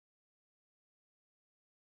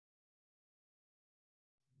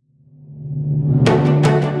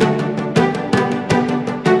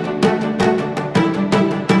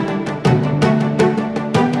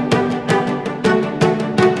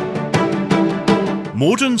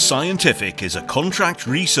Moredun Scientific is a contract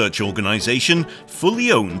research organisation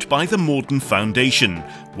fully owned by the Moredun Foundation,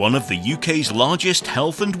 one of the UK's largest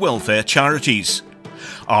health and welfare charities.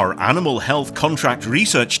 Our animal health contract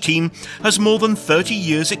research team has more than 30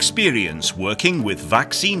 years' experience working with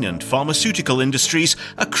vaccine and pharmaceutical industries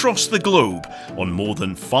across the globe on more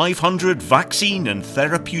than 500 vaccine and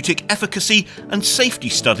therapeutic efficacy and safety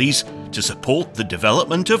studies to support the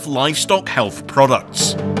development of livestock health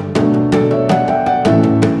products.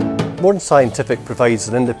 Moredun Scientific provides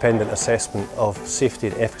an independent assessment of safety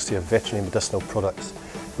and efficacy of veterinary medicinal products.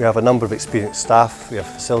 We have a number of experienced staff, we have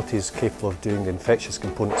facilities capable of doing the infectious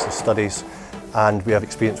components of studies, and we have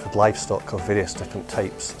experience with livestock of various different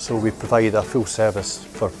types. So we provide a full service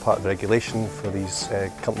for part of the regulation for these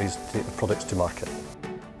companies to take the products to market.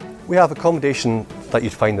 We have accommodation that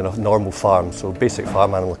you'd find in a normal farm, so basic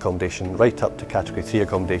farm animal accommodation, right up to Category 3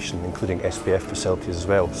 accommodation, including SPF facilities as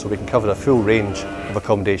well. So we can cover a full range of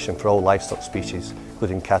accommodation for all livestock species,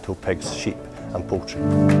 including cattle, pigs, sheep and poultry.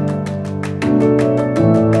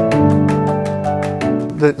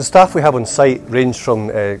 The staff we have on site range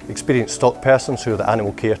from experienced stock persons who are the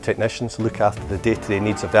animal care technicians who look after the day-to-day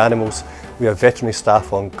needs of the animals. We have veterinary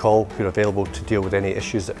staff on call who are available to deal with any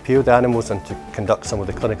issues that appear with the animals and to conduct some of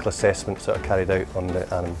the clinical assessments that are carried out on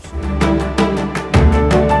the animals.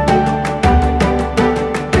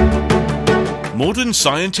 Moredun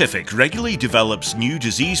Scientific regularly develops new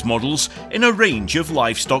disease models in a range of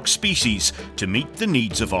livestock species to meet the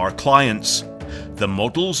needs of our clients. The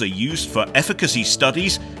models are used for efficacy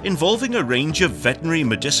studies involving a range of veterinary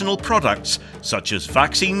medicinal products such as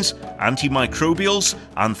vaccines, antimicrobials,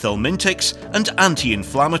 anthelmintics and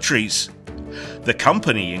anti-inflammatories. The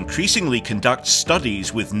company increasingly conducts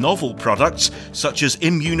studies with novel products such as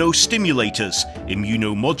immunostimulators,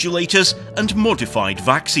 immunomodulators and modified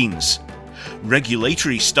vaccines.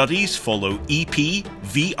 Regulatory studies follow EP,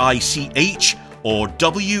 VICH or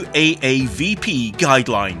WAAVP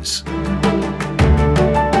guidelines.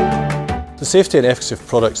 The safety and efficacy of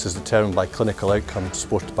products is determined by clinical outcomes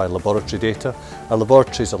supported by laboratory data. Our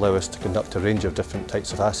laboratories allow us to conduct a range of different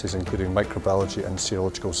types of assays, including microbiology and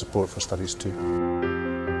serological support for studies too.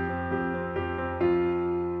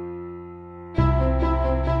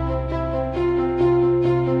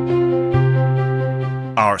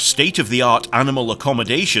 Our state-of-the-art animal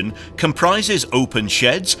accommodation comprises open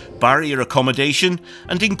sheds, barrier accommodation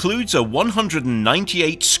and includes a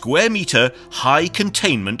 198 square metre high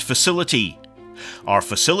containment facility. Our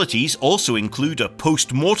facilities also include a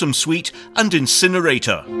post-mortem suite and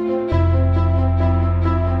incinerator.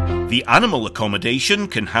 The animal accommodation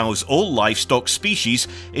can house all livestock species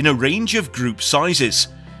in a range of group sizes.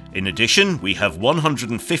 In addition, we have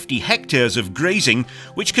 150 hectares of grazing,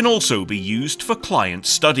 which can also be used for client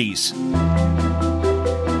studies.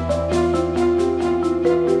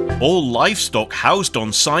 All livestock housed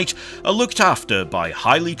on site are looked after by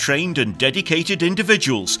highly trained and dedicated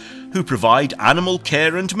individuals who provide animal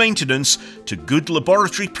care and maintenance to good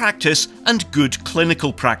laboratory practice and good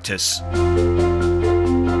clinical practice.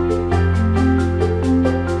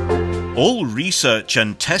 All research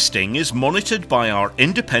and testing is monitored by our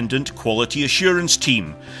independent quality assurance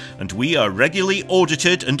team, and we are regularly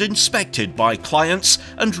audited and inspected by clients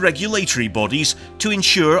and regulatory bodies to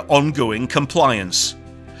ensure ongoing compliance.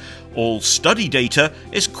 All study data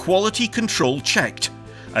is quality control checked,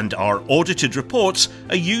 and our audited reports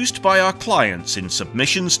are used by our clients in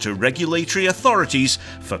submissions to regulatory authorities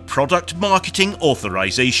for product marketing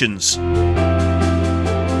authorisations.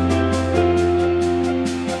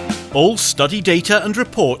 All study data and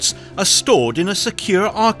reports are stored in a secure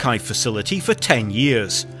archive facility for 10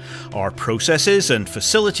 years. Our processes and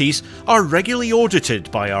facilities are regularly audited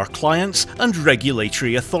by our clients and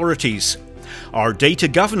regulatory authorities. Our data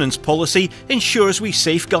governance policy ensures we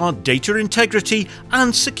safeguard data integrity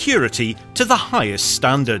and security to the highest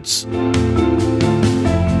standards.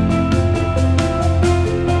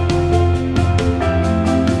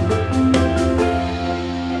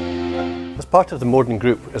 As part of the Moredun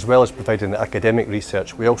Group, as well as providing the academic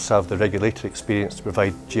research, we also have the regulatory experience to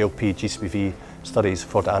provide GLP, GCPV studies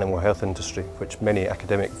for the animal health industry, which many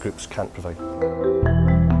academic groups can't provide.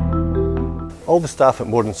 All the staff at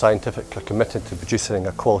Moredun Scientific are committed to producing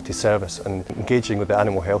a quality service and engaging with the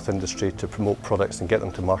animal health industry to promote products and get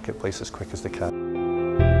them to marketplace as quick as they can.